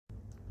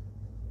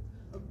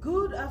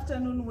Good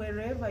afternoon,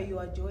 wherever you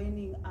are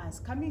joining us.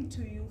 Coming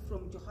to you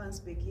from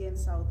Johannesburg here in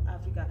South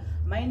Africa.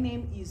 My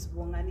name is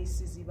Bongani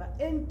Siziba,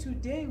 and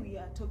today we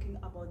are talking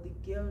about the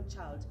girl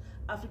child,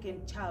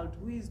 African child,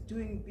 who is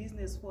doing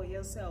business for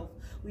herself.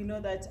 We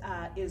know that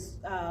as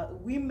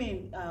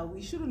women,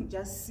 we shouldn't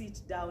just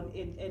sit down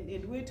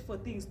and wait for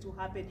things to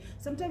happen.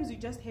 Sometimes you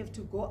just have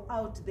to go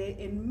out there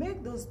and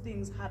make those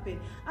things happen.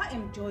 I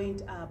am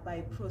joined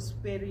by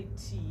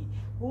Prosperity,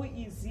 who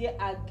is here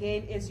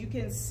again. As you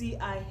can see,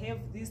 I have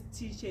this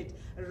t-shirt,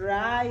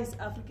 Rise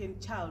African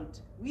Child.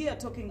 We are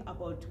talking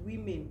about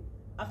women,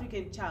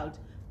 African child.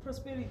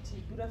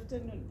 Prosperity, good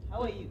afternoon.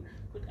 How are you?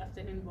 Good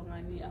afternoon,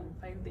 Bongani. I'm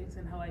fine, thanks.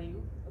 And how are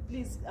you?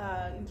 Please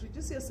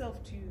introduce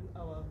yourself to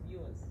our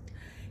viewers.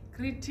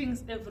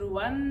 Greetings,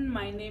 everyone.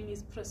 My name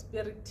is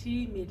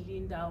Prosperity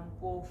Melinda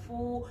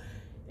Mpofu,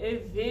 a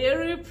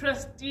very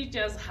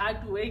prestigious,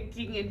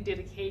 hardworking, and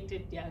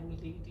dedicated young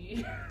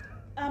lady.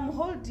 I'm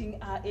holding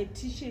a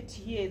t-shirt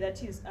here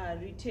that is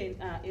written,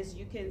 as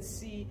you can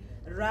see,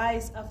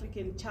 Rise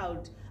African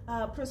Child.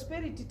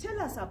 Prosperity, tell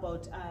us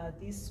about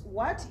this.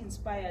 What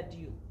inspired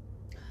you?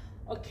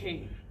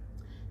 Okay,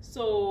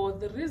 so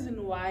the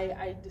reason why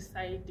I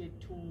decided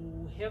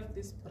to have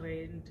this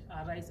brand,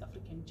 Rise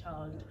African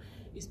Child,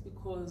 is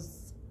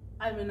because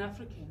I'm an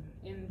African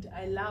and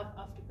I love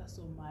Africa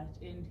so much,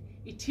 and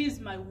it is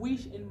my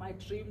wish and my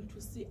dream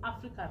to see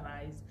Africa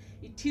rise.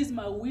 It is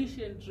my wish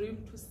and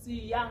dream to see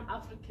young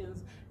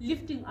Africans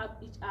lifting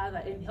up each other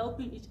and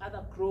helping each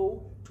other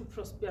grow to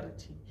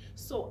prosperity.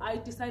 So I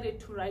decided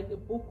to write a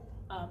book.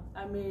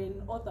 I'm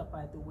an author,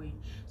 by the way.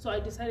 So I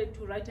decided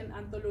to write an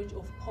anthology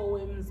of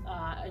poems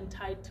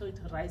entitled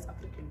Rise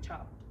African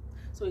Child.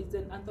 So it's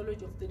an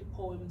anthology of 30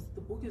 poems.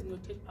 The book is not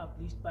yet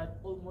published, but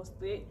almost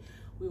there.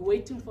 We're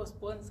waiting for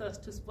sponsors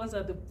to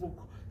sponsor the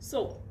book.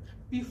 So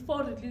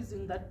before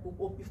releasing that book,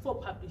 or before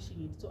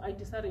publishing it, so I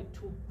decided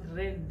to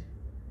brand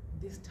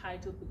this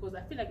title because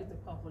I feel like it's a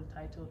powerful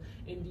title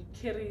and it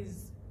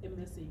carries a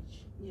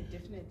message. Yeah,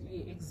 definitely.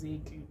 Yeah,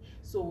 exactly.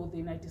 So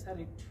then I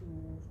decided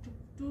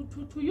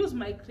to use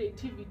my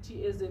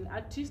creativity as an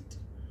artist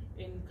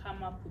and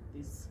come up with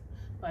this.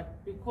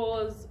 But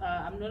because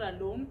I'm not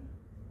alone,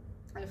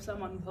 I have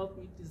someone who helped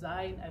me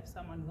design, I have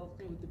someone who helped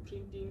me with the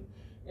printing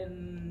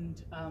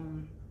and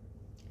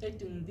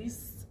adding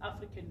this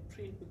African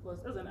print, because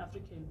as an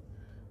African,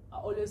 I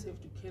always have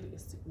to carry a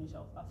signature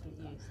of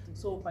Africa. Yes,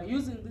 so by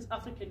using this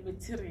African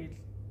material,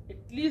 at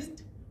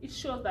least it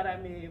shows that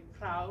I'm a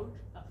proud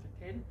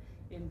African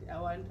and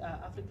I want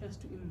Africans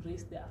to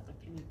embrace their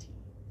Africanity.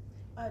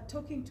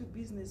 Talking to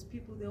business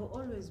people, they will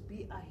always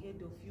be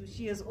ahead of you.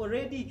 She has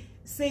already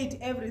said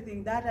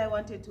everything that I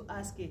wanted to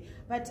ask her,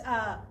 but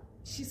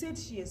she said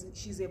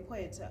she's a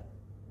poet.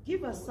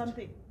 Give us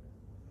something.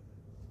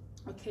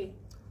 Okay,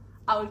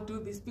 I'll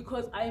do this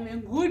because I'm a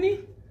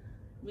Nguni,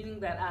 meaning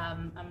that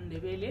I'm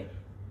Ndebele,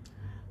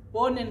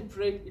 born and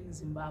bred in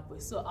Zimbabwe.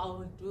 So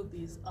I'll do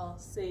this. I'll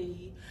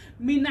say,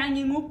 mina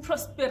ngingu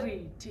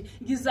Prosperity,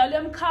 ngizalwe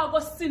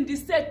emkhako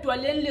sindisedwa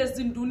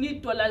lelezi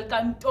ndunidwa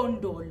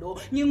lalikantondolo,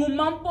 ngingu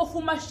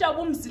Mpofu mashaba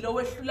umzilo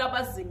wehlula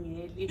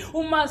abazingeli,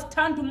 uma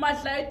sithanda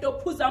umadla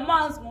edophuza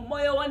amanzi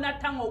ngomoya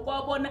wanatha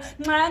ngokwabona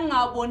nxa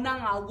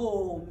engabonanga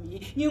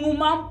komi, ngingu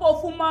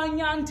Mpofu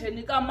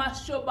manyandeni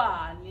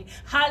kamashobani,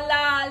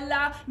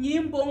 halala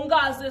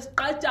ngiyimbongazi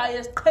esiqajayo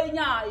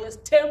esiqhenyayo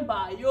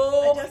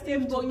esithembayo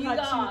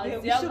imbongikazi.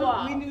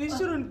 We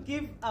shouldn't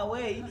give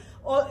away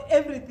or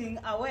everything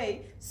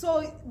away.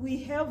 So we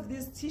have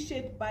this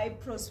t-shirt by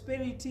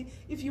Prosperity.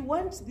 If you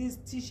want this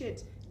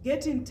t-shirt,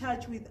 get in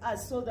touch with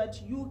us so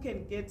that you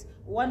can get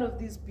one of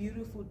these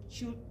beautiful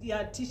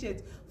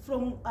t-shirts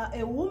from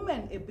a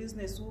woman, a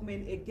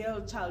businesswoman, a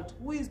girl child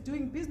who is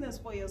doing business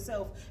for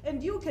yourself.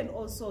 And you can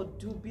also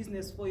do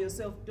business for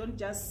yourself. Don't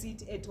just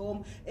sit at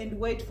home and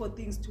wait for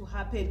things to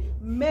happen.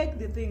 Make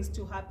the things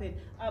to happen.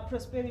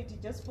 Prosperity,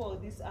 just for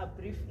this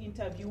brief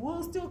interview,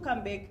 we'll still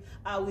come back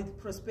with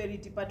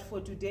Prosperity. But for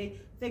today,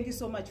 thank you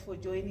so much for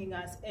joining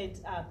us. And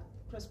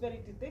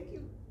Prosperity, thank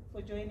you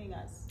for joining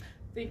us.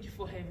 Thank you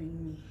for having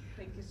me.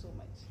 Thank you so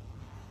much.